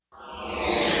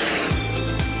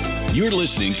You're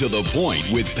listening to The Point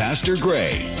with Pastor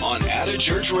Gray on Atta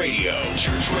Church Radio.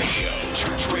 Church Radio.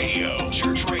 Church Radio.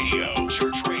 Church Radio.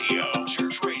 Church Radio.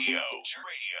 Church Radio. Church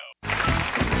Radio.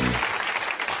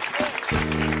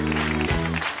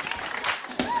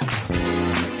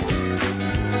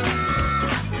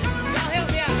 Y'all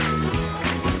help me out.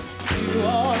 You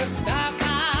ought to stop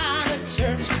by the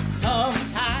church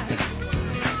sometime.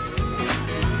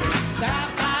 Stop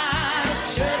by the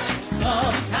church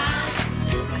sometime.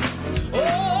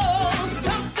 Oh,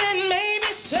 something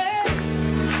maybe said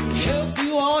to help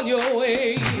you on your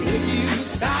way. If you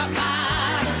stop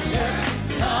by the church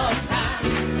sometime,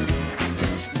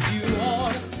 you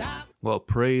ought to stop. Well,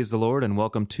 praise the Lord and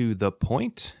welcome to The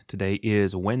Point. Today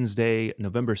is Wednesday,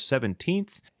 November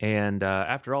 17th, and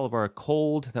after all of our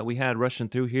cold that we had rushing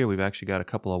through here, we've actually got a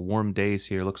couple of warm days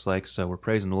here, looks like, so we're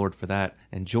praising the Lord for that,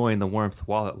 enjoying the warmth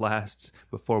while it lasts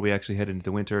before we actually head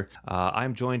into winter.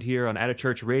 I'm joined here on Atta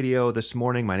Church Radio this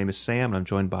morning. My name is Sam, and I'm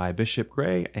joined by Bishop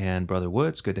Gray and Brother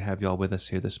Woods. Good to have you all with us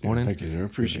here this morning. Thank you. I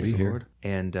appreciate it. Lord.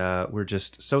 And we're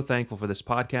just so thankful for this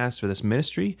podcast, for this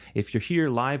ministry. If you're here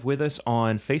live with us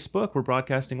on Facebook, we're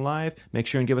broadcasting live. Make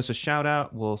sure and give us a shout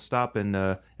out. We'll stop and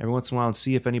every once in a while and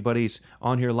see if anybody's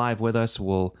on here live with us.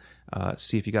 We'll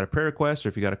see if you got a prayer request or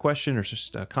if you got a question or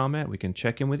just a comment. We can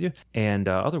check in with you. And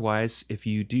otherwise, if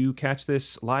you do catch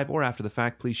this live or after the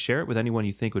fact, please share it with anyone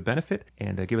you think would benefit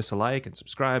and give us a like and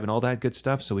subscribe and all that good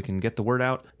stuff so we can get the word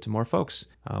out to more folks.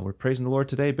 We're praising the Lord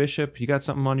today. Bishop, you got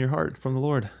something on your heart from the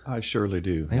Lord? I surely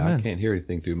do. Amen. I can't hear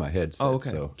anything through my headset, Oh, okay.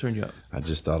 so Turn you up. I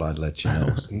just thought I'd let you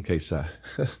know in case I...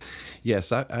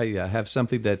 Yes, I have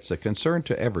something that's a concern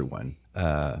to everyone.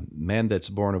 Man that's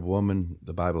born of woman,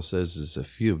 the Bible says, is a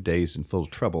few of days in full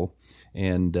trouble.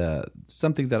 And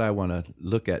something that I want to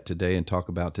look at today and talk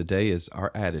about today is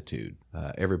our attitude.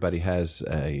 Everybody has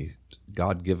a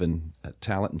God-given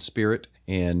talent and spirit,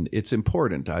 and it's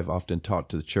important. I've often taught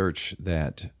to the church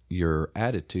that your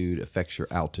attitude affects your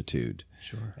altitude.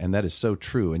 Sure. And that is so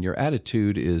true. And your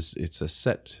attitude it's a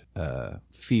set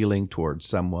feeling towards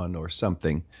someone or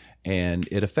something, and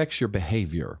it affects your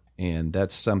behavior. And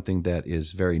that's something that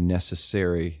is very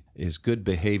necessary, is good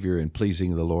behavior in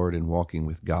pleasing the Lord and walking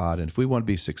with God. And if we want to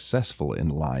be successful in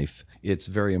life, it's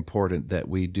very important that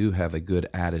we do have a good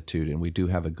attitude and we do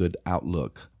have a good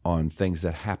outlook on things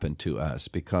that happen to us,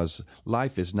 because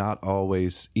life is not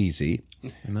always easy.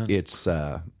 Amen. It's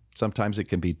sometimes it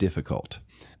can be difficult.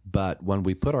 But when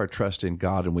we put our trust in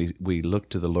God and we look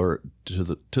to the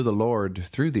Lord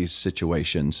through these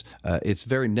situations, it's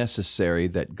very necessary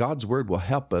that God's Word will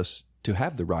help us to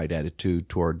have the right attitude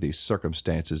toward these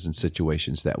circumstances and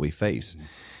situations that we face.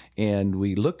 And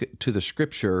we look to the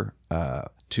Scripture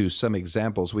to some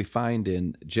examples. We find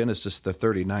in Genesis, the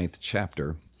 39th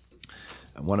chapter,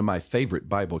 one of my favorite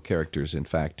Bible characters, in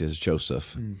fact, is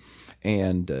Joseph.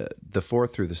 And the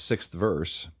 4th through the 6th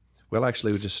verse, well,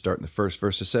 actually, we'll just start in the first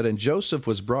verse. It said, "And Joseph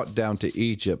was brought down to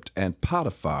Egypt, and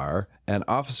Potiphar, an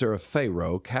officer of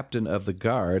Pharaoh, captain of the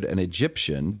guard, an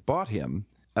Egyptian, bought him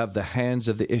of the hands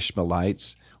of the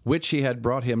Ishmaelites, which he had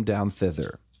brought him down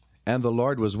thither. And the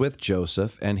Lord was with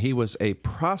Joseph, and he was a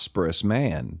prosperous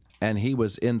man, and he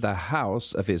was in the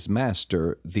house of his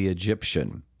master, the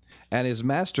Egyptian. And his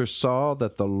master saw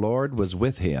that the Lord was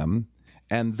with him,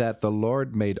 and that the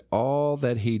Lord made all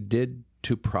that he did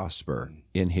to prosper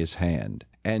in his hand.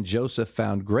 And Joseph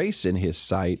found grace in his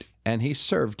sight, and he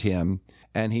served him,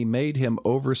 and he made him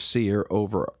overseer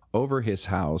over his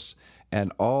house,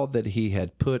 and all that he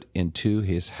had put into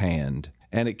his hand.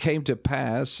 And it came to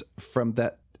pass from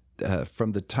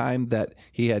the time that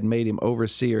he had made him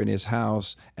overseer in his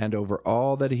house and over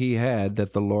all that he had,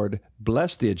 that the Lord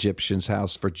blessed the Egyptian's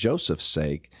house for Joseph's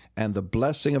sake, and the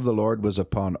blessing of the Lord was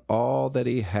upon all that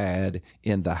he had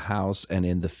in the house and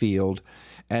in the field.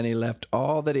 And he left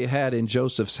all that he had in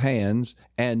Joseph's hands,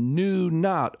 and knew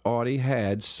not aught he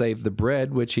had, save the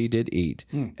bread which he did eat.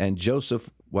 And Joseph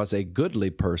was a goodly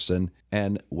person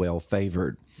and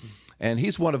well-favored." And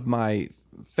he's one of my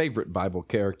favorite Bible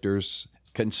characters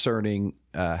concerning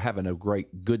having a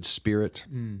good spirit,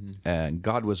 and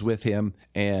God was with him,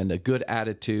 and a good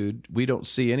attitude. We don't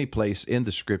see any place in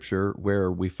the Scripture where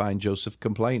we find Joseph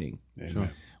complaining.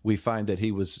 Amen. We find that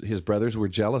his brothers were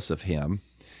jealous of him,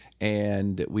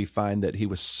 and we find that he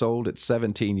was sold at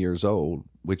 17 years old,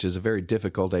 which is a very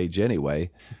difficult age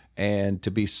anyway, and to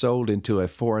be sold into a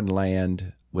foreign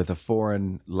land with a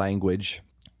foreign language.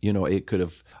 You know, he could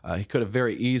have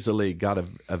very easily got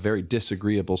a very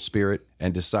disagreeable spirit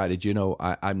and decided,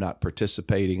 I'm not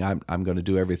participating. I'm going to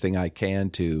do everything I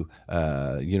can to,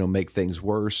 make things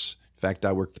worse. In fact,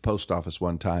 I worked at the post office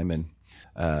one time, and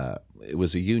it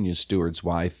was a union steward's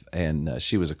wife, and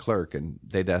she was a clerk, and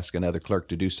they'd ask another clerk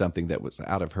to do something that was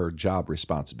out of her job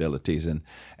responsibilities. And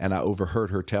I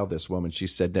overheard her tell this woman, she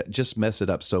said, just mess it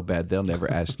up so bad, they'll never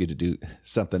ask you to do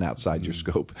something outside your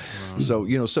scope. So,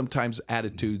 sometimes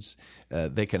attitudes,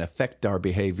 they can affect our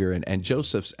behavior. And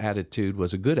Joseph's attitude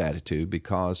was a good attitude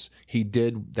because he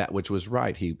did that which was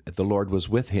right. The Lord was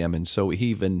with him. And so he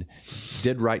even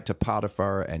did right to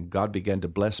Potiphar, and God began to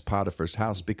bless Potiphar's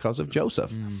house because of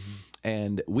Joseph.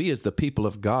 And we as the people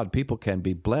of God, people can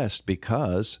be blessed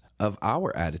because of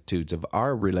our attitudes, of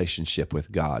our relationship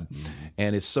with God.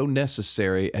 And it's so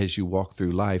necessary as you walk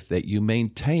through life that you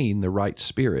maintain the right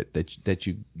spirit, that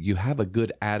you have a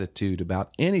good attitude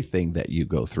about anything that you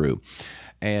go through.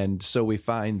 And so we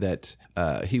find that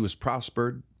he was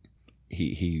prospered.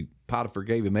 Potiphar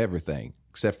gave him everything,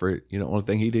 except for, the only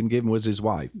thing he didn't give him was his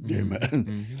wife.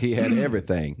 Amen. He had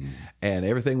everything, and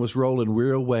everything was rolling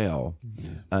real well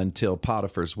until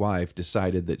Potiphar's wife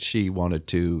decided that she wanted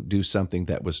to do something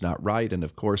that was not right. And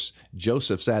of course,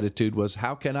 Joseph's attitude was,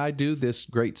 how can I do this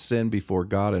great sin before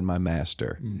God and my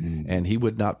master? And he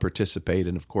would not participate.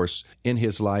 And of course, in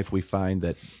his life, we find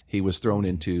that he was thrown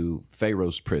into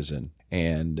Pharaoh's prison.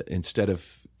 And instead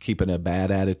of keeping a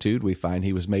bad attitude, we find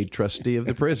he was made trustee of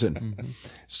the prison.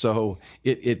 So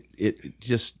it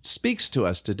just speaks to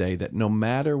us today that no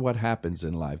matter what happens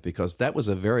in life, because that was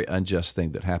a very unjust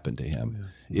thing that happened to him.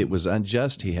 It was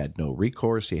unjust. He had no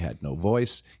recourse. He had no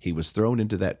voice. He was thrown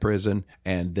into that prison,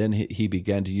 and then he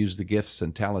began to use the gifts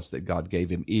and talents that God gave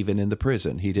him even in the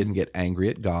prison. He didn't get angry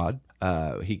at God.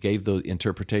 He gave the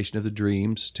interpretation of the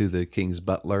dreams to the king's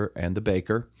butler and the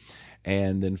baker.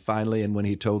 And then finally, and when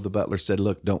he told the butler, said,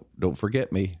 look, don't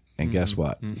forget me. And guess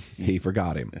what? He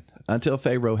forgot him until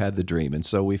Pharaoh had the dream. And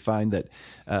so we find that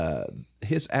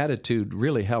his attitude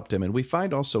really helped him. And we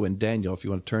find also in Daniel, if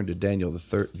you want to turn to Daniel, the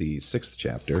 6th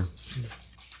chapter.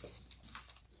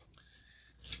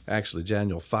 Actually,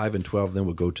 Daniel 5 and 12, then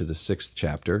we'll go to the 6th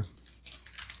chapter.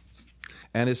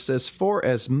 And it says, for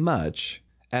as much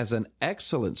as an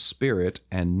excellent spirit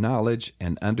and knowledge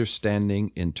and understanding,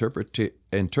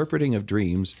 interpreting of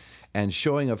dreams, and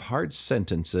showing of hard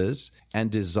sentences,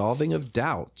 and dissolving of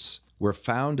doubts were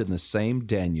found in the same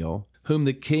Daniel, whom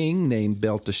the king named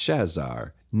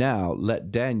Belteshazzar. Now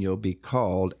let Daniel be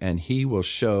called, and he will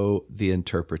show the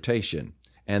interpretation.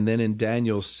 And then in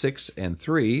Daniel 6 and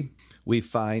 3, we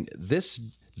find this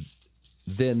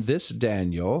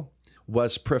Daniel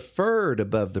was preferred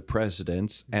above the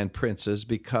presidents and princes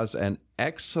because an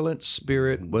excellent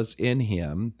spirit was in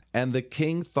him, and the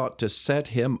king thought to set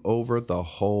him over the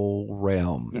whole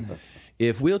realm.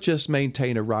 If we'll just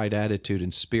maintain a right attitude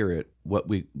and spirit, what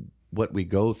we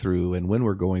go through, and when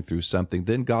we're going through something,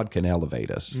 then God can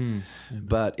elevate us.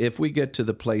 But if we get to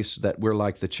the place that we're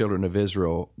like the children of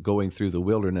Israel going through the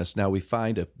wilderness, now we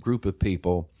find a group of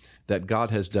people that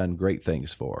God has done great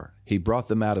things for. He brought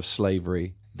them out of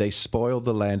slavery. They spoiled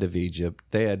the land of Egypt.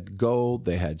 They had gold,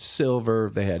 they had silver,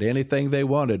 they had anything they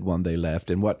wanted when they left.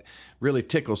 And what really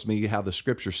tickles me, how the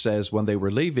scripture says when they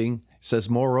were leaving, it says,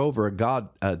 moreover,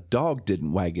 a dog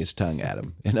didn't wag his tongue at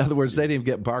them. In other words, they didn't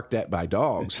get barked at by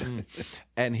dogs.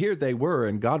 And here they were,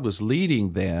 and God was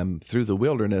leading them through the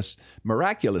wilderness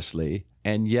miraculously,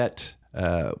 and yet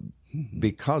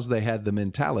because they had the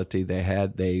mentality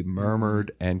they murmured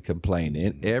and complained.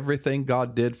 And everything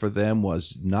God did for them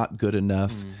was not good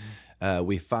enough.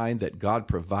 We find that God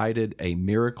provided a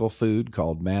miracle food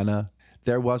called manna.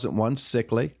 There wasn't one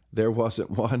sickly. There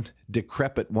wasn't one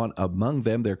decrepit one among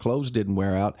them. Their clothes didn't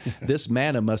wear out. This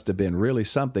manna must have been really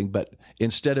something. But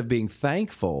instead of being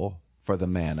thankful for the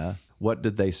manna, what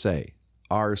did they say?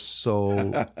 Our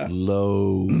soul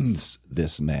loathes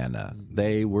this manna.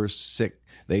 They were sick.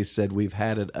 They said, we've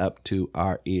had it up to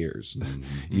our ears,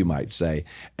 you might say.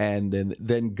 And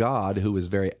then God, who was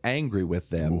very angry with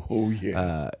them,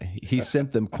 he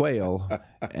sent them quail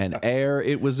and air.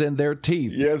 It was in their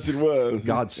teeth. Yes, it was.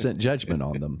 God sent judgment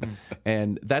on them.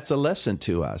 And that's a lesson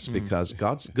to us, because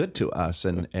God's good to us,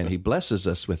 and he blesses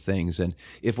us with things. And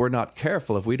if we're not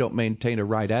careful, if we don't maintain a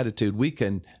right attitude, we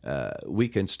can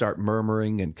start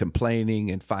murmuring and complaining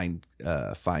and find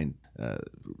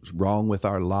wrong with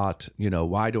our lot.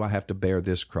 Why do I have to bear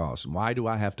this cross? Why do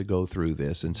I have to go through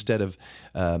this? Instead of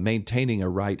maintaining a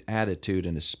right attitude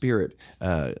and a spirit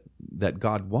that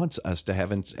God wants us to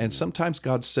have. And sometimes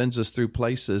God sends us through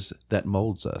places that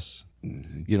molds us.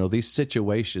 These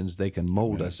situations, they can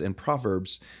mold us. In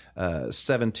Proverbs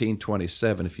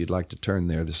 17:27, if you'd like to turn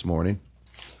there this morning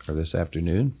or this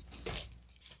afternoon,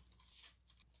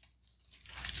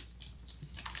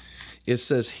 it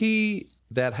says, he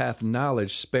that hath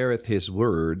knowledge spareth his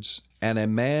words, and a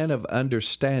man of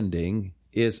understanding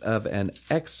is of an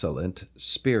excellent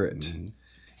spirit.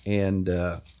 And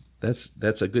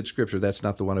that's a good scripture. That's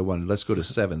not the one I wanted. Let's go to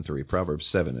 7:3, Proverbs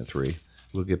 7:3.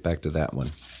 We'll get back to that one.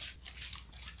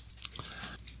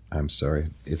 I'm sorry.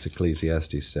 It's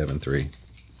Ecclesiastes 7:3.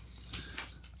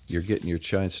 You're getting your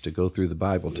chance to go through the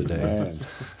Bible today.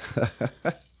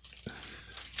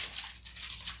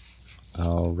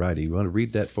 All righty. You want to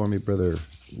read that for me, Brother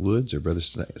Woods or Brother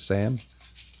Sam?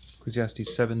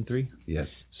 Ecclesiastes 7:3.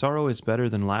 Yes. Sorrow is better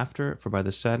than laughter, for by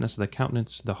the sadness of the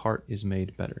countenance the heart is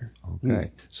made better.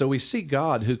 Okay. So we see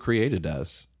God who created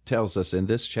us tells us in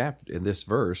this chapter, in this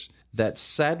verse, that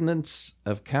sadness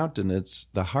of countenance,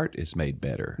 the heart is made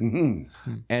better.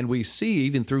 And we see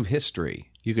even through history,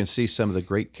 you can see some of the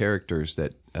great characters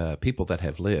that people that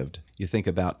have lived. You think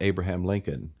about Abraham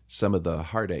Lincoln, some of the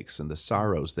heartaches and the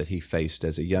sorrows that he faced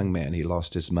as a young man. He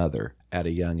lost his mother at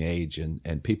a young age,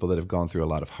 and people that have gone through a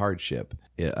lot of hardship.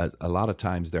 A lot of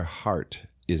times their heart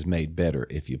is made better,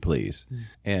 if you please.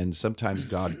 And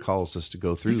sometimes God calls us to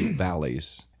go through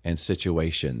valleys and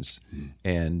situations.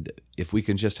 And if we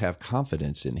can just have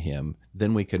confidence in Him,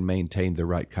 then we can maintain the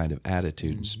right kind of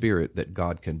attitude and spirit that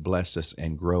God can bless us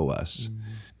and grow us,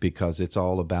 because it's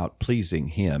all about pleasing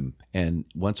Him. And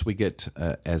once we get,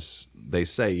 as they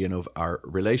say, our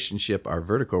relationship, our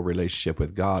vertical relationship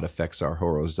with God affects our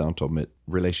horizontal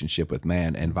relationship with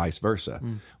man, and vice versa.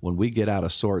 When we get out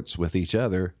of sorts with each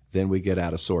other, then we get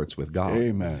out of sorts with God.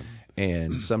 Amen.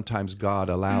 And sometimes God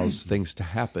allows things to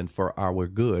happen for our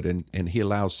good, and He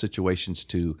allows situations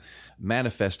to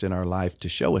manifest in our life to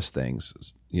show us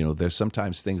things. There's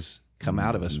sometimes things come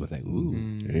out of us with a,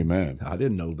 ooh, Amen. I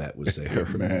didn't know that was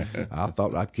there. I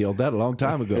thought I'd killed that a long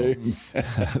time ago.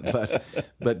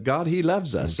 but God, He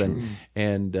loves us.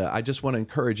 And I just want to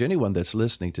encourage anyone that's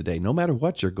listening today, no matter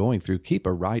what you're going through, keep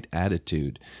a right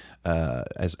attitude.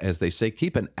 As they say,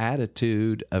 keep an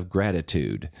attitude of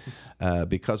gratitude,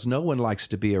 because no one likes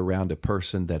to be around a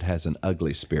person that has an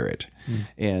ugly spirit.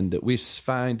 And we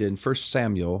find in 1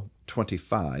 Samuel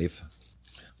 25,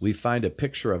 we find a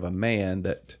picture of a man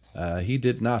that he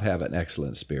did not have an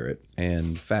excellent spirit. And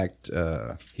in fact,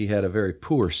 he had a very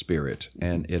poor spirit,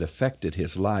 and it affected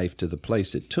his life to the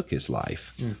place it took his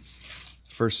life.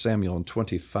 1 Samuel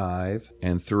 25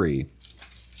 and 3.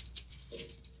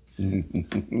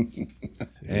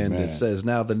 And it says,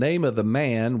 "Now the name of the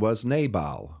man was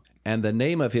Nabal, and the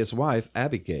name of his wife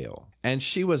Abigail. And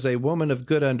she was a woman of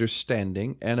good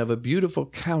understanding and of a beautiful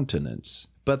countenance.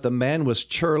 But the man was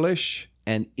churlish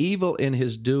and evil in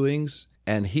his doings,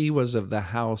 and he was of the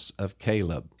house of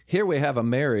Caleb." Here we have a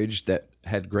marriage that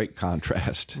had great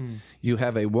contrast. You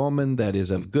have a woman that is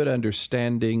of good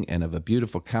understanding and of a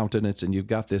beautiful countenance, and you've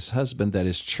got this husband that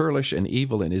is churlish and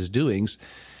evil in his doings.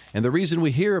 And the reason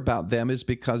we hear about them is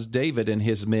because David and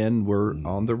his men were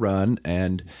on the run,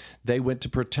 and they went to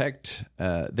protect,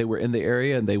 they were in the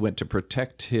area, and they went to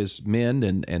protect his men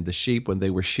and the sheep when they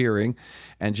were shearing,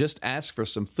 and just asked for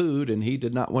some food, and he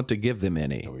did not want to give them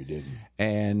any. No, he didn't.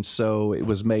 And so it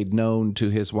was made known to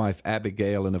his wife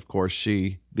Abigail, and of course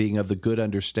she, being of the good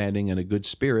understanding and a good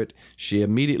spirit, she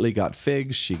immediately got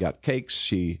figs, she got cakes,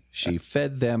 she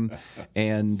fed them,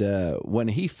 and when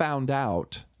he found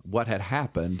out what had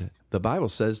happened, the Bible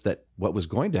says that what was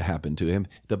going to happen to him,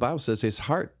 the Bible says his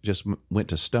heart just went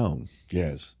to stone.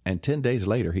 Yes. And 10 days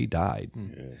later, he died.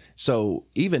 Yes. So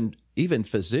even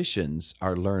physicians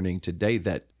are learning today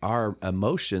that our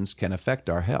emotions can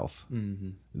affect our health.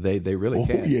 They really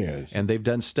can. Yes. And they've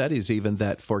done studies even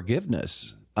that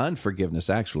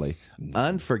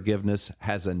unforgiveness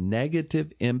has a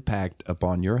negative impact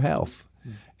upon your health.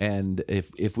 And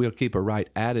if we'll keep a right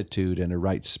attitude and a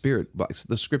right spirit,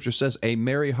 the Scripture says, "A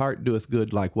merry heart doeth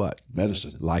good like what?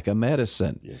 Medicine. Like a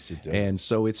medicine." Yes, it does. And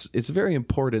so it's very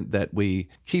important that we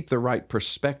keep the right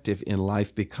perspective in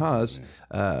life, because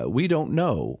we don't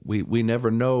know. We never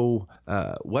know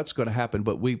what's going to happen,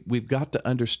 but we've got to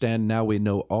understand now, we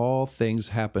know all things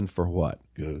happen for what?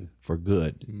 Good. For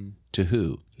good. To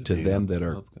who? To them that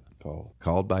are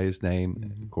called by His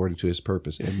name, according to His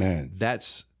purpose. Amen.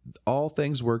 That's all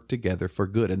things work together for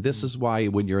good. And this is why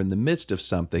when you're in the midst of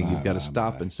something, you've got to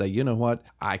stop and say, you know what?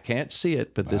 I can't see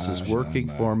it, but this is working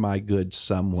for my good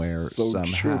somewhere,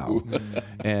 somehow.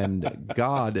 And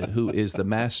God, who is the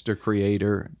master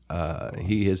creator,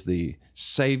 He is the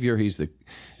Savior. He's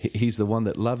the one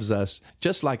that loves us.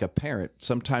 Just like a parent,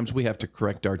 sometimes we have to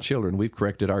correct our children. We've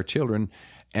corrected our children,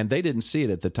 and they didn't see it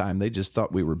at the time. They just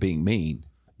thought we were being mean.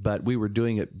 But we were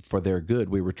doing it for their good.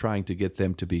 We were trying to get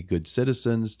them to be good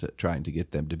citizens, trying to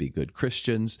get them to be good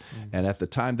Christians. And at the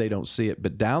time, they don't see it.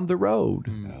 But down the road,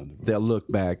 they'll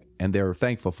look back, and they're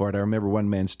thankful for it. I remember one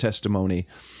man's testimony.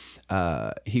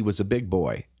 He was a big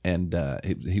boy, and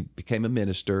he became a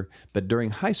minister. But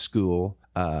during high school,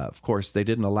 of course, they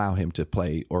didn't allow him to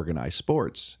play organized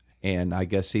sports. And I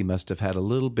guess he must have had a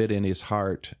little bit in his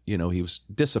heart. He was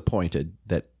disappointed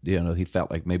that, he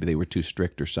felt like maybe they were too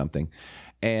strict or something.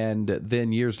 And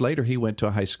then years later, he went to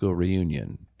a high school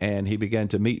reunion, and he began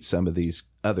to meet some of these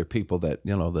other people that,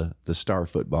 the star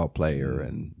football player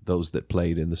and those that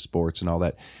played in the sports and all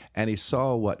that. And he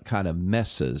saw what kind of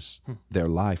messes their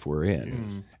life were in.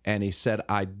 Yes. And he said,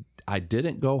 I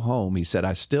didn't go home. He said,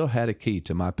 I still had a key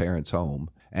to my parents' home.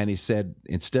 And he said,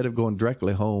 instead of going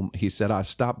directly home, he said, I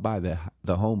stopped by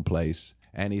the home place.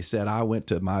 And he said, I went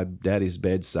to my daddy's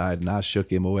bedside and I shook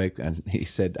him awake. And he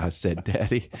said, I said,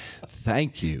 Daddy,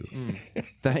 thank you.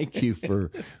 Thank you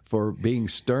for being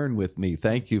stern with me.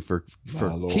 Thank you for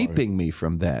keeping me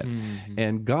from that. Mm-hmm.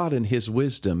 And God in his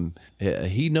wisdom,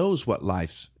 he knows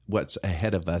what's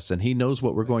ahead of us, and he knows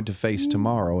what we're going to face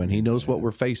tomorrow, and he knows what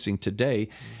we're facing today.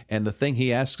 And the thing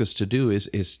he asks us to do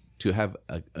is to have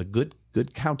a good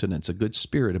countenance, a good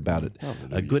spirit about it,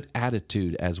 a good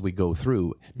attitude as we go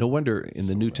through. No wonder in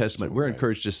the New Testament we're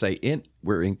encouraged to say,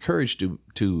 we're encouraged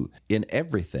to in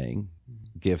everything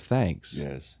give thanks.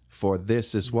 Yes. For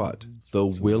this is what? The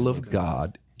will of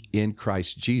God in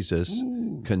Christ Jesus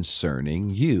concerning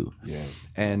you. Yes.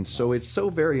 And so it's so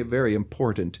very, very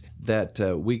important that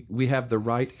we have the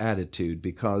right attitude,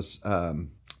 because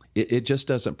it just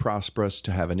doesn't prosper us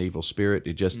to have an evil spirit.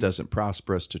 It just doesn't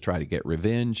prosper us to try to get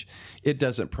revenge. It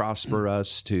doesn't prosper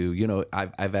us to,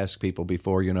 I've asked people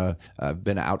before, I've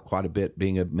been out quite a bit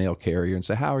being a mail carrier, and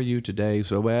say, how are you today?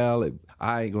 So,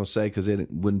 I ain't going to say, because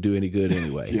it wouldn't do any good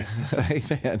anyway.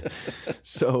 Amen.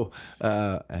 So,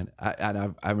 and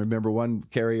I remember one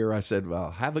carrier, I said,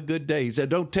 well, have a good day. He said,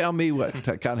 don't tell me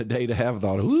what kind of day to have. I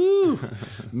thought, woo,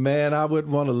 man, I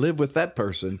wouldn't want to live with that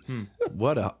person.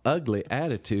 What an ugly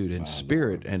attitude and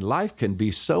spirit. And life can be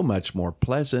so much more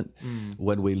pleasant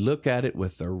when we look at it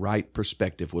with the right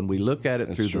perspective, when we look at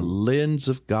it through the lens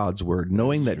of God's Word,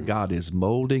 knowing that God is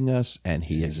molding us and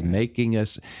He is making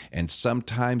us, and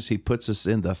sometimes He puts us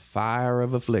in the fire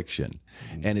of affliction.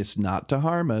 And it's not to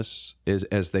harm us,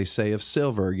 as they say of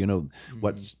silver.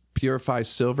 What purifies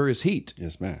silver is heat.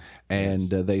 Yes, ma'am. And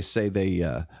they say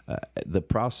the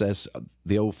process,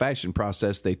 the old-fashioned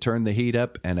process, they turn the heat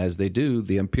up, and as they do,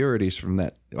 the impurities from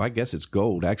that, I guess it's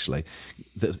gold actually,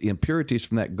 the impurities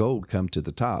from that gold come to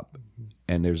the top,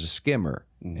 and there's a skimmer,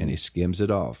 and he skims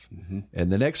it off.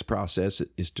 And the next process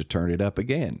is to turn it up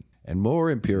again, and more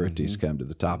impurities come to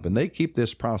the top, and they keep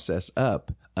this process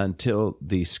up until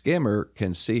the skimmer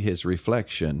can see his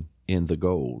reflection in the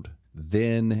gold.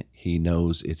 Then he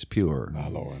knows it's pure. My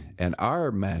Lord. And our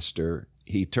master,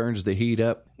 he turns the heat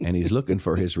up, and he's looking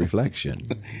for his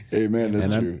reflection. Amen.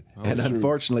 That's true. And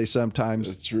unfortunately,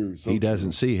 sometimes he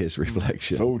doesn't see his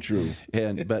reflection. So true.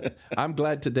 But I'm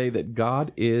glad today that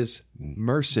God is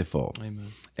merciful. Amen.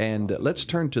 And let's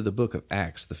turn to the book of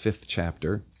Acts, the 5th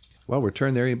chapter. While we're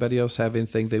turning there, anybody else have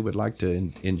anything they would like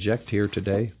to inject here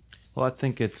today? Well, I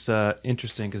think it's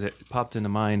interesting because it popped into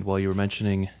mind while you were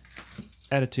mentioning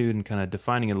attitude and kind of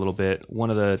defining it a little bit. One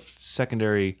of the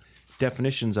secondary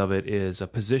definitions of it is a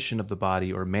position of the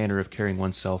body or manner of carrying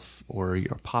oneself or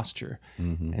your posture.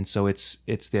 And so it's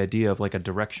the idea of like a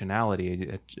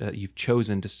directionality. You've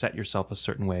chosen to set yourself a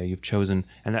certain way. You've chosen,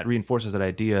 and that reinforces that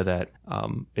idea that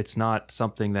it's not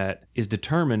something that is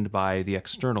determined by the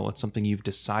external. It's something you've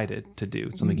decided to do.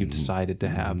 It's something you've decided to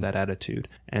have, that attitude.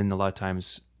 And a lot of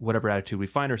times, whatever attitude we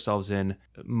find ourselves in,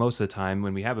 most of the time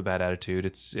when we have a bad attitude,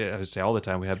 I would say all the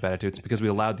time we have bad attitudes, because we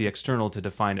allowed the external to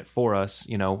define it for us,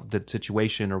 the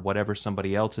situation or whatever,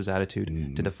 somebody else's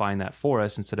attitude to define that for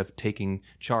us, instead of taking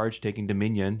charge, taking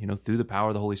dominion, through the power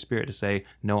of the Holy Spirit to say,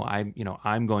 no,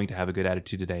 I'm going to have a good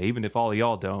attitude today. Even if all of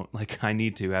y'all don't, I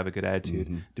need to have a good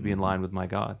attitude to be in line with my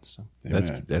God. So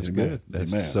that's good.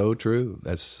 That's so true.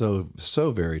 That's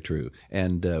so very true.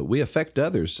 And we affect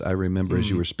others. I remember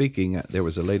as you were speaking, there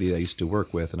was a lady I used to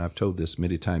work with, and I've told this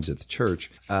many times at the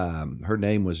church. Her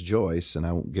name was Joyce, and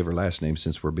I won't give her last name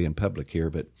since we're being public here,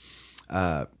 but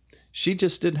she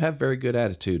just didn't have very good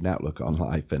attitude and outlook on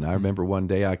life. And I remember one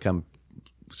day I come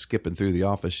skipping through the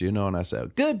office, and I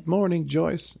said, "Good morning,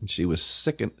 Joyce." And she was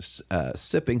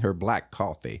sipping her black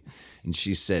coffee. And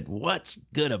she said, "What's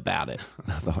good about it?"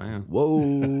 And I thought,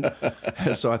 whoa.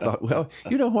 So I thought, well,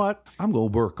 you know what? I'm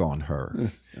going to work on her.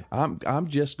 I'm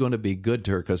just going to be good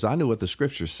to her, because I know what the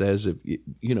Scripture says.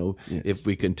 If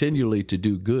we continually to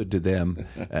do good to them,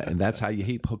 and that's how you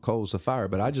heap coals of fire.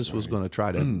 But I just was going to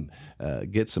try to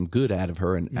get some good out of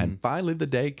her. And finally the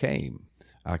day came.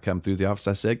 I come through the office.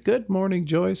 I said, "Good morning,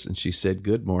 Joyce," and she said,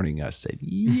 "Good morning." I said,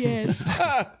 "Yes."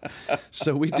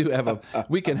 So we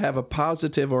can have a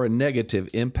positive or a negative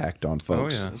impact on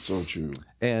folks. Oh, yeah. That's so true.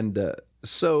 And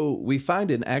so we find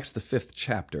in Acts the 5th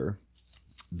chapter,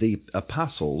 the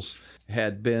apostles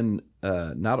had been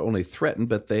not only threatened,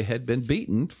 but they had been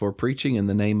beaten for preaching in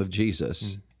the name of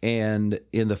Jesus. And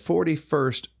in the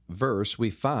 41st verse, we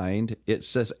find it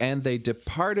says, "And they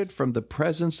departed from the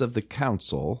presence of the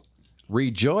council,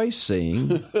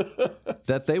 rejoicing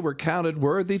that they were counted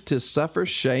worthy to suffer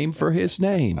shame for his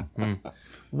name."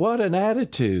 What an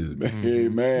attitude.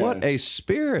 Amen. What a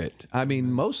spirit. I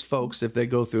mean, most folks, if they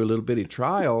go through a little bitty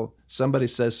trial, somebody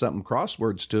says something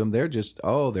crosswords to them, they're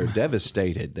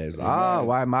devastated. There's,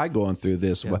 why am I going through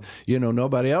this? Well,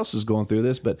 nobody else is going through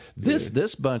this, but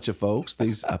this bunch of folks,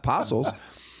 these apostles,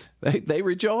 they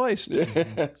rejoiced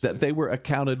that they were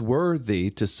accounted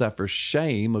worthy to suffer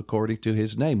shame according to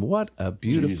his name. What a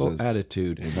beautiful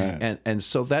attitude. Amen. And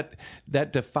so that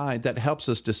helps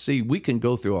us to see we can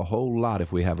go through a whole lot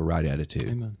if we have a right attitude.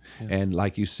 Amen. Yeah. And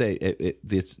like you say,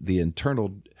 it's the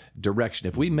internal direction.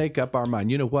 If we make up our mind,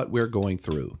 you know what we're going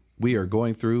through. We are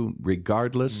going through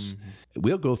regardless. Mm-hmm.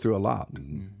 We'll go through a lot.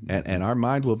 Mm-hmm. And our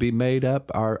mind will be made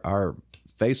up. Our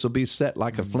face will be set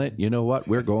like a flint. You know what?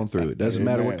 We're going through it. Doesn't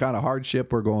matter what kind of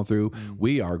hardship we're going through.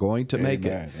 We are going to make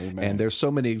it. Amen. And there's so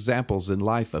many examples in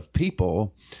life of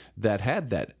people that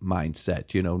had that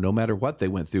mindset. No matter what they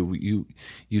went through,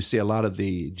 you see a lot of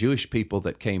the Jewish people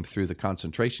that came through the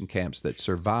concentration camps that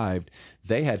survived.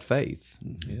 They had faith,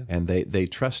 and they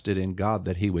trusted in God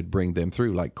that He would bring them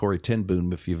through. Like Corrie ten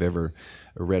Boom, if you've ever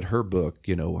read her book,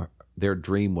 their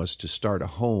dream was to start a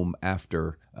home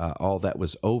after all that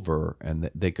was over, and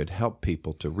that they could help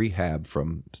people to rehab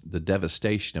from the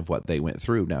devastation of what they went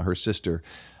through. Now, her sister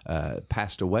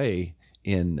passed away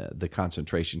in the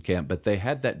concentration camp, but they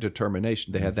had that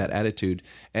determination, they had that attitude,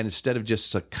 and instead of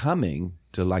just succumbing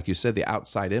to, like you said, the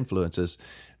outside influences,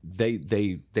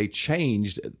 they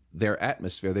changed their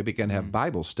atmosphere. They began to have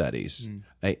Bible studies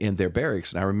in their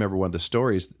barracks. And I remember one of the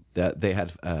stories that they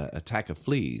had an attack of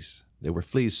fleas. There were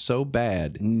fleas so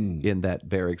bad in that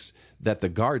barracks that the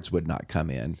guards would not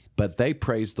come in. But they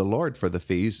praised the Lord for the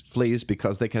fleas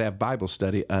because they could have Bible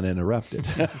study uninterrupted.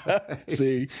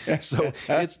 See, so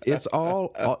it's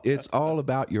all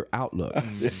about your outlook,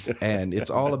 and it's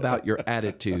all about your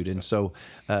attitude. And so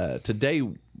today,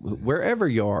 wherever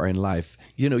you are in life,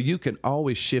 you can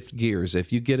always shift gears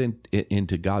if you get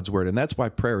into God's Word. And that's why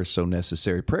prayer is so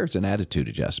necessary. Prayer is an attitude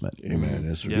adjustment. Amen.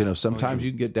 That's right. Sometimes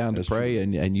you can get down to pray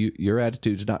and your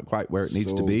attitude's not quite where it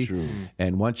needs to be. True.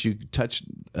 And once you touch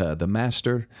the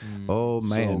Master, oh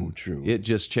man, so true. It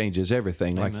just changes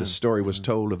everything. Like the story was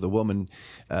told of the woman,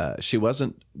 she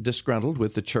wasn't disgruntled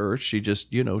with the church. She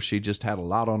just, she just had a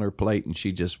lot on her plate, and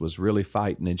she just was really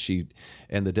fighting.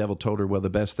 And the devil told her, well, the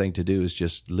best thing to do is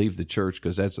just leave the church,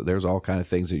 because there's all kind of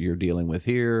things that you're dealing with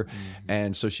here.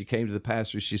 And so she came to the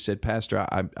pastor. She said, "Pastor,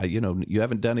 I you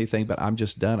haven't done anything, but I'm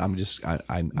just done.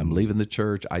 I'm leaving the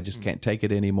church. I just can't take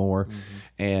it anymore."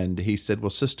 And he said, "Well,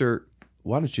 sister,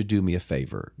 why don't you do me a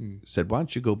favor?" Said, "Why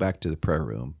don't you go back to the prayer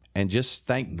room and just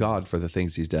thank God for the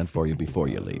things He's done for you before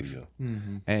you leave?"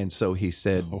 And so he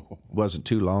said, wasn't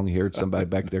too long, he heard somebody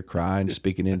back there crying,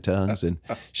 speaking in tongues, and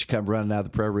she come running out of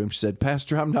the prayer room. She said,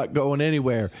 "Pastor, I'm not going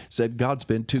anywhere." Said, "God's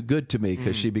been too good to me,"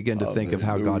 because she began to think of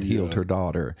how God healed her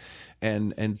daughter.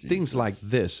 And things like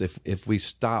this, if we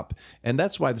stop, and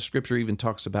that's why the Scripture even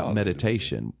talks about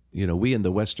meditation. We in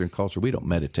the Western culture, we don't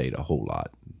meditate a whole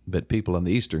lot, but people in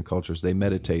the Eastern cultures, they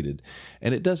meditated,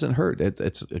 and it doesn't hurt.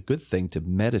 It's a good thing to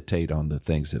meditate on the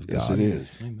things of God. Yes, it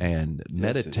is. And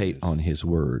meditate on His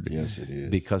Word. Yes, it is.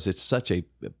 Because it's such a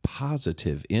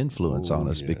positive influence on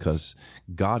us, because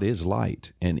God is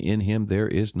light, and in Him there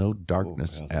is no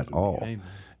darkness at all. Amen.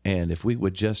 And if we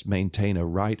would just maintain a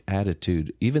right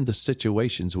attitude, even the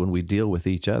situations when we deal with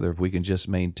each other, if we can just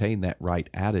maintain that right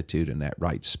attitude and that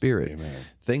right spirit,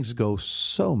 things go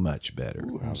so much better,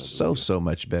 so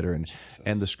much better.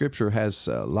 And the Scripture has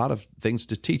a lot of things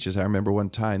to teach us. I remember one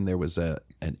time there was an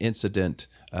incident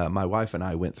my wife and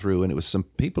I went through, and it was some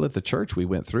people at the church. We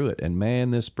went through it, and man,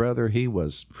 this brother, he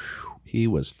was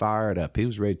fired up. He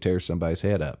was ready to tear somebody's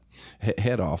head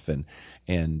off,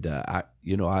 and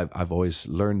I've always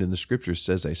learned in the Scriptures,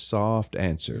 says a soft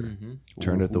answer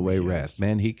turneth away wrath.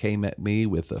 Man, he came at me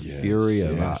with a fury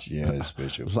of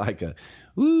like a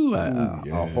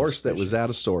horse that was out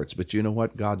of sorts. But you know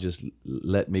what? God just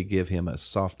let me give him a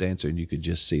soft answer, and you could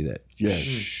just see that.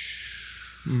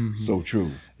 So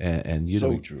true. And you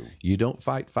So know, true. you don't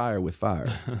fight fire with fire.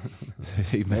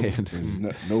 Amen.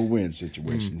 There's no win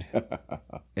situation.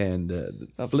 And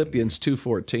Philippians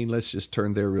 2:14, let's just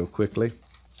turn there real quickly.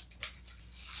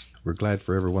 We're glad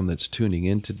for everyone that's tuning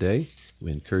in today.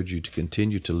 We encourage you to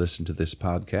continue to listen to this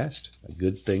podcast.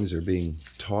 Good things are being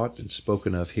taught and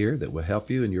spoken of here that will help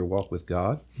you in your walk with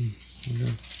God.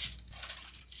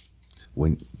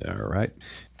 All right.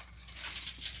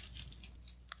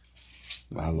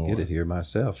 My Lord. Get it here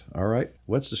myself. All right.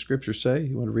 What's the scripture say?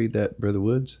 You want to read that, Brother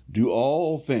Woods? Do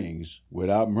all things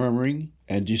without murmuring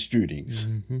and disputings,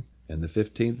 And the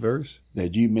 15th verse?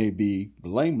 that you may be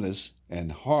blameless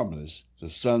and harmless, the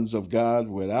sons of God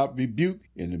without rebuke,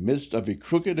 in the midst of a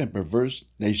crooked and perverse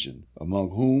nation,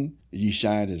 among whom ye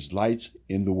shine as lights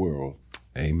in the world.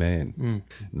 Amen.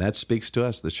 And that speaks to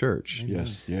us, the church.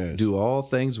 Yes, yes. Do all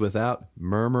things without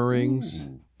murmurings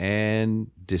and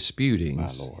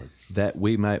disputings, My Lord. that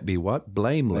we might be what?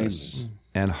 Blameless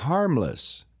and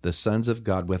harmless, the sons of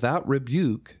God, without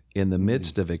rebuke, in the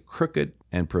midst of a crooked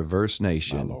and perverse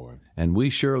nation. My Lord. And we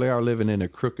surely are living in a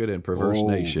crooked and perverse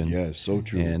nation. Yes, so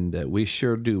true. And we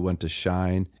sure do want to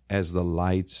shine as the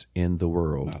lights in the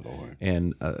world. My Lord.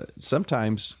 And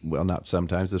sometimes, well, not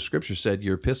sometimes, the scripture said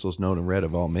your epistles known and read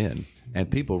of all men. And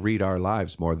people read our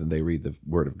lives more than they read the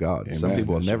Word of God. Amen. Some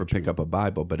people will That's never so pick up a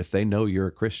Bible, but if they know you're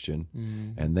a Christian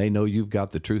and they know you've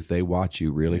got the truth, they watch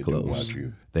you really They do close. watch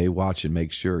you. They watch and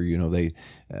make sure, they,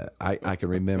 I can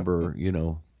remember,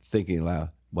 thinking aloud,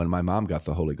 when my mom got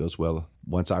the Holy Ghost, well,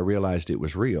 once I realized it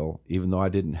was real, even though I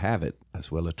didn't have it, I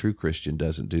said, well, a true Christian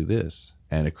doesn't do this.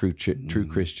 And a true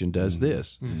Christian does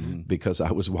this, because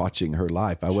I was watching her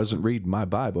life. I wasn't reading my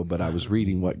Bible, but I was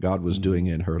reading what God was doing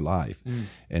in her life.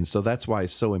 And so that's why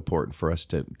it's so important for us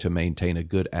to maintain a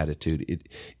good attitude.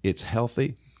 It's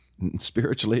healthy.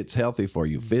 Spiritually, it's healthy for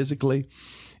you. Physically,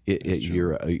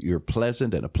 you're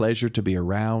pleasant and a pleasure to be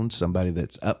around, somebody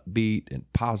that's upbeat and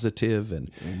positive and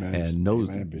knows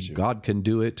God can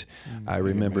do it. I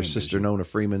remember Sister Nona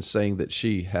Freeman saying that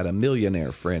she had a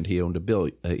millionaire friend. He owned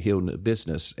a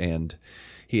business, and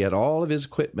he had all of his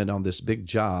equipment on this big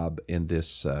job in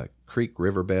this creek,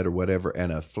 riverbed, or whatever,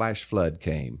 and a flash flood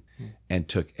came and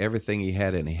took everything he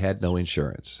had, and he had no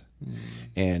insurance.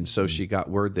 And so she got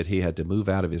word that he had to move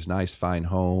out of his nice, fine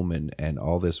home, and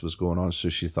all this was going on. So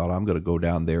she thought, I'm going to go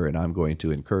down there and I'm going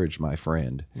to encourage my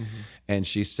friend. And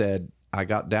she said, I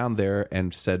got down there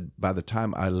and said, by the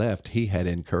time I left, he had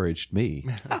encouraged me.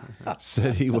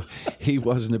 Said he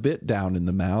wasn't a bit down in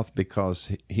the mouth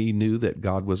because he knew that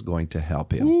God was going to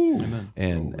help him.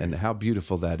 And how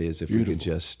beautiful that is if we could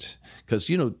just, because,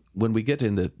 when we get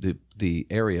in the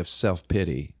area of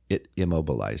self-pity, it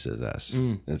immobilizes us.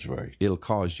 That's right. It'll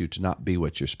cause you to not be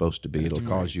what you're supposed to be. It'll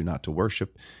cause you not to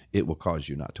worship. It will cause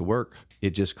you not to work. It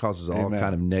just causes all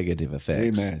kind of negative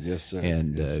effects. Amen. Yes, sir.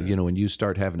 And, Yes, sir. when you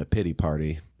start having a pity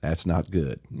party, that's not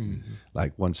good.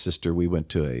 Like one sister, we went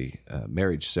to a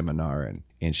marriage seminar,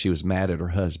 and she was mad at her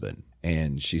husband.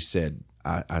 And she said,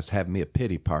 I was having me a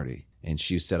pity party. And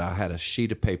she said, I had a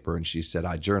sheet of paper, and she said,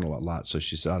 I journal a lot. So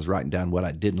she said, I was writing down what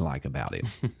I didn't like about him.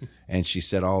 And she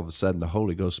said, all of a sudden, the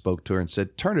Holy Ghost spoke to her and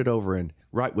said, turn it over and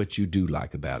write what you do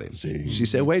like about him. She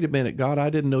said, wait a minute, God,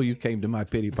 I didn't know you came to my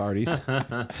pity parties.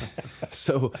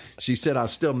 So she said, I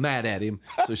was still mad at him.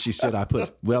 So she said, I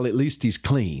put, well, at least he's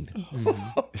clean.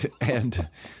 And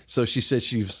so she said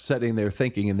she was sitting there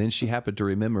thinking, and then she happened to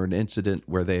remember an incident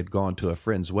where they had gone to a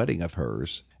friend's wedding of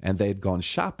hers, and they had gone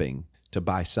shopping to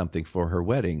buy something for her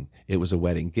wedding. It was a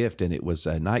wedding gift, and it was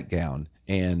a nightgown.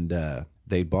 And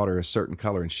they bought her a certain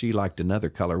color, and she liked another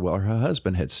color. Well, her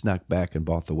husband had snuck back and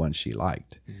bought the one she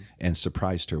liked and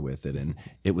surprised her with it. And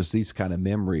it was these kind of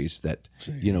memories that,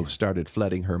 started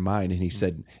flooding her mind.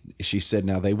 And she said,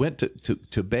 now they went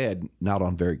to bed not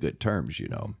on very good terms,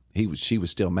 She was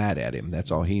still mad at him.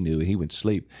 That's all he knew. He went to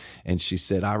sleep. And she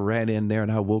said, I ran in there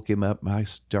and I woke him up. And I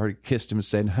kissed him and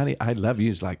said, honey, I love you.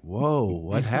 He's like, whoa,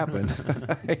 what happened?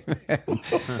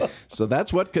 So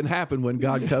that's what can happen when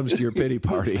God comes to your pity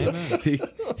party.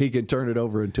 He can turn it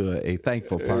over into a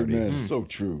thankful party. Amen. So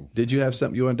true. Did you have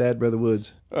something you want to add, Brother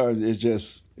Woods?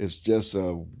 It's just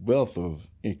a wealth of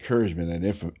encouragement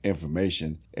and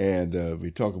information. And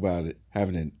we talk about it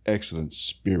having an excellent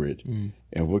spirit.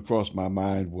 And what crossed my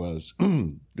mind was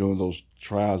during those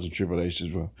trials and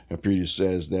tribulations, and Peter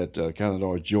says that count it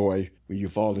all joy when you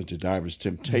fall into diverse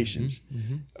temptations.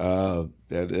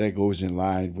 That goes in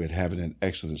line with having an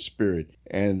excellent spirit.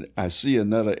 And I see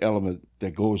another element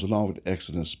that goes along with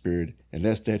excellent spirit, and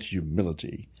that's that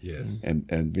humility. Yes.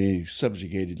 And being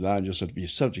subjugated, allowing yourself to be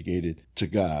subjugated to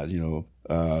God.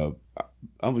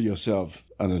 humble yourself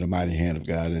under the mighty hand of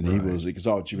God, and He will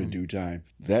exalt you in due time.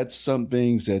 That's some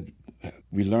things that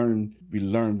we learn. We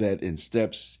learn that in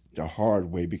steps the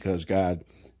hard way because God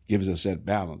gives us that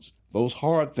balance. Those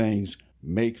hard things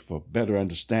make for better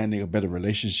understanding, a better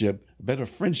relationship, a better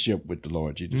friendship with the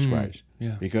Lord Jesus Christ.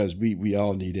 Yeah. Because we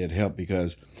all need that help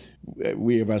because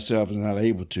we of ourselves are not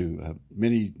able to.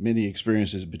 Many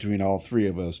experiences between all three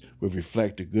of us will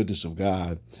reflect the goodness of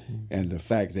God and the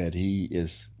fact that He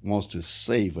wants to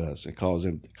save us and cause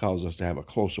us to have a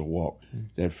closer walk,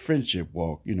 that friendship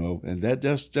walk, and that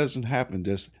just doesn't happen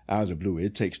just out of the blue.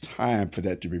 It takes time for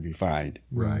that to be refined.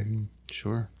 Right.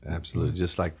 Sure. Absolutely.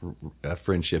 Just like a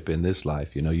friendship in this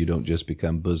life, you don't just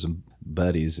become bosom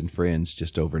buddies and friends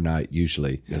just overnight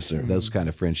usually. Yes, sir. Those kind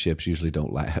of friendships usually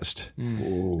don't last.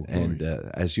 Oh, And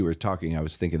as you were talking, I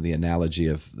was thinking the analogy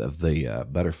of the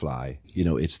butterfly.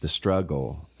 It's the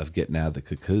struggle of getting out of the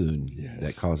cocoon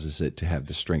that causes it to have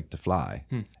the strength to fly.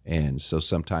 And so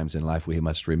sometimes in life we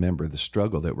must remember the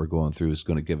struggle that we're going through is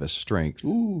going to give us strength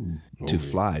to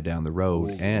fly down the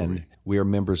road. And we are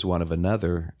members one of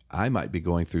another. I might be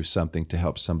going through something to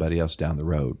help somebody else down the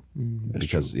road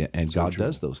because God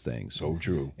does those things. So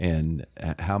true. And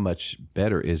how much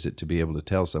better is it to be able to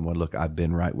tell someone, look, I've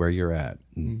been right where you're at.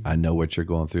 I know what you're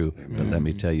going through, but let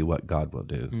me tell you what God will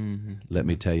do. Let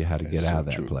me tell you how to get out of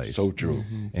that place. So true.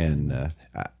 And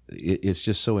it's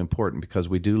just so important because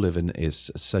we do live in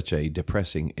such a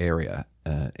depressing era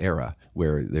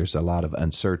where there's a lot of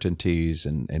uncertainties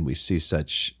and we see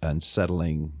such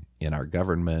unsettling in our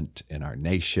government, in our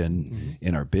nation,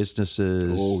 in our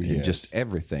businesses, in just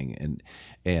everything.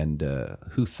 And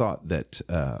who thought that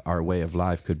our way of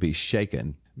life could be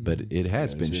shaken? But it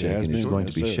has been shaken. It's going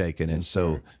to be shaken. And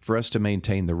so for us to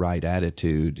maintain the right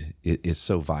attitude is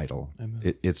so vital.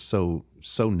 It's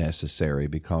so necessary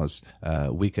because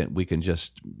we can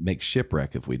just make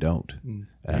shipwreck if we don't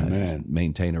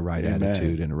maintain a right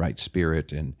attitude and a right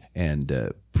spirit. And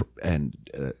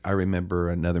I remember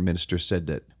another minister said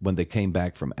that when they came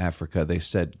back from Africa, they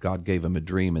said God gave them a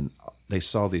dream and they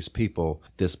saw these people,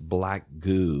 this black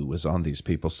goo was on these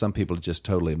people. Some people just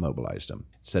totally immobilized them.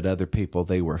 Said other people,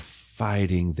 they were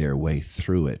fighting their way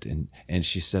through it. And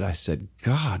she said, I said,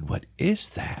 God, what is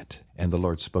that? And the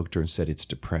Lord spoke to her and said, it's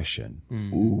depression.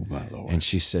 Ooh, my Lord. And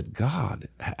she said, God,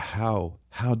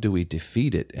 how do we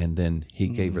defeat it? And then He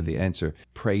gave her the answer,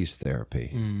 praise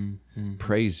therapy.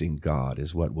 Praising God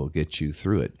is what will get you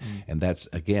through it. And that's,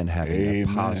 again, having a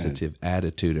positive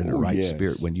attitude and a right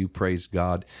spirit. When you praise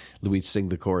God, we sing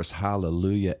the chorus,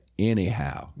 hallelujah,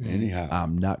 anyhow.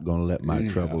 I'm not going to let my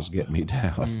troubles get me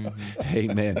down.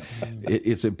 Amen.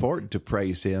 It's important to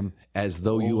praise Him as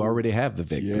though you already have the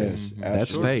victory. Yes,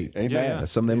 that's faith. Amen.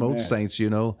 Some of them old saints,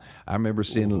 I remember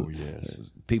seeing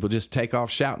people just take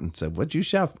off shouting. Say, what'd you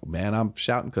shout for? Man, I'm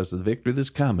shouting because of the victory that's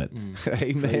coming.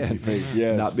 Amen.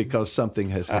 Yes. Not because something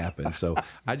has happened. So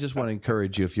I just want to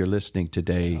encourage you, if you're listening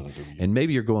today, and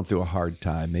maybe you're going through a hard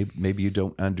time, maybe you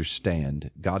don't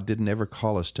understand. God didn't ever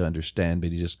call us to understand,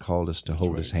 but He just called us to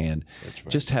hold His hand.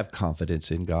 Just have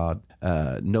confidence in God.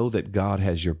 Know that God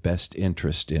has your best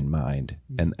interest in mind.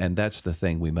 And that's the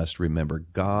thing we must remember.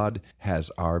 God has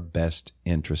our best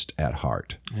interest at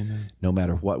heart. Amen. No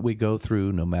matter what we go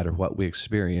through, no matter what we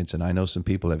experience, and I know some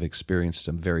people have experienced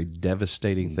some very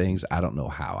devastating things. I don't know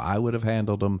how I would have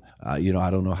handled them. I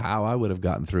don't know how I would have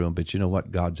gotten through them, but you know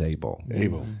what? God's able.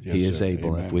 Yes, He is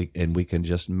able. Amen. If we can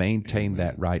just maintain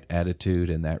that right attitude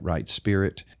and that right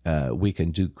spirit, we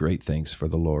can do great things for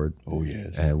the Lord. Oh,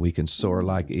 yes. We can soar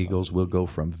like eagles. We'll go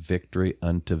from victory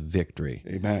unto victory.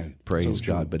 Amen. Praise So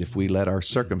God. But if we let our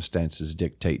circumstances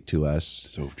dictate to us,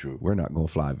 So true. we're not going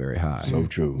to fly very high. So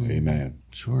true. Amen.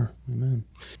 Sure. Amen.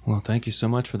 Well, thank you so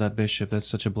much for that, Bishop. That's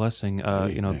such a blessing.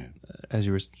 As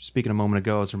you were speaking a moment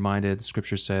ago, I was reminded the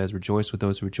Scripture says, rejoice with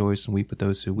those who rejoice and weep with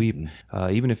those who weep.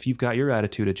 Even if you've got your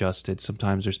attitude adjusted,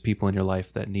 sometimes there's people in your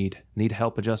life that need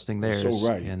help adjusting theirs. So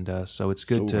right. And so it's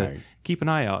good to keep an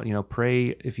eye out. Pray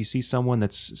if you see someone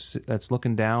that's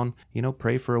looking down.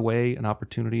 Pray for a way, an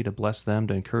opportunity to bless them,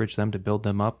 to encourage them, to build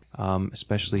them up.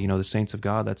 Especially the saints of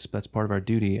God. That's part of our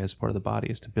duty as part of the body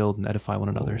is to build and edify one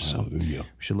another. So we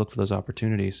should look for those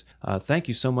opportunities. Thank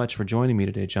you so much for joining me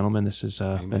today, gentlemen. This has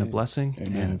been a blessing,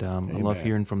 and I love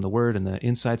hearing from the Word and the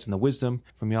insights and the wisdom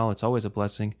from y'all. It's always a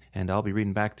blessing, and I'll be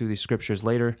reading back through these scriptures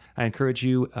later. I encourage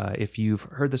you, if you've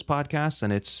heard this podcast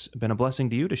and it's been a blessing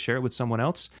to you, to share it with someone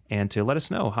else and to let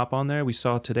us know. Hop on there. We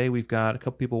saw today we've got a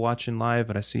couple people watching live,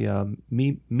 and I see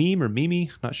Meme or Mimi,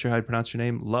 not sure how to pronounce your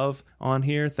name, Love on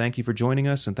here. Thank you for joining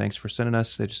us, and thanks for sending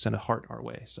us. They just sent a heart our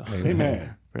way. So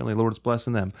Amen. Apparently the Lord's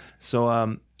blessing them.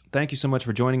 So thank you so much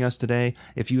for joining us today.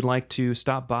 If you'd like to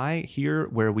stop by here,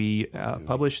 where we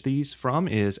publish these from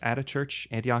is at a church,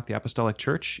 Antioch the Apostolic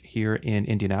Church here in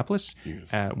Indianapolis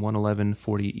at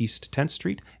 11140 East 10th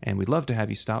Street. And we'd love to have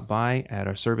you stop by at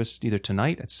our service either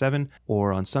tonight at 7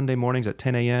 or on Sunday mornings at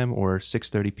 10 a.m. or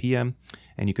 6:30 p.m.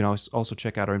 And you can also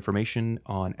check out our information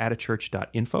on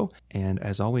atachurch.info. And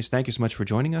as always, thank you so much for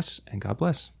joining us, and God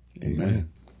bless. Amen.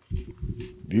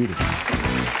 Beautiful.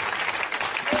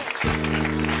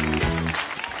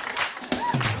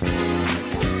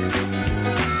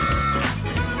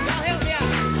 Y'all help me out.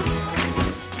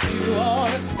 You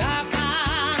ought to stop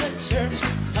by the church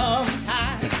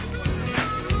sometime.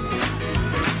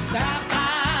 Stop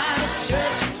by the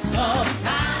church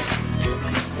sometime.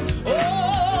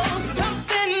 Oh,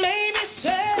 something maybe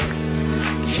said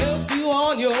to help you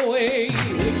on your way.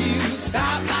 If you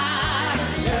stop by the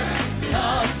church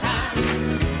sometime,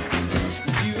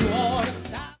 you ought to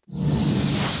stop.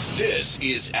 This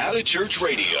is At a Church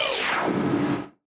Radio.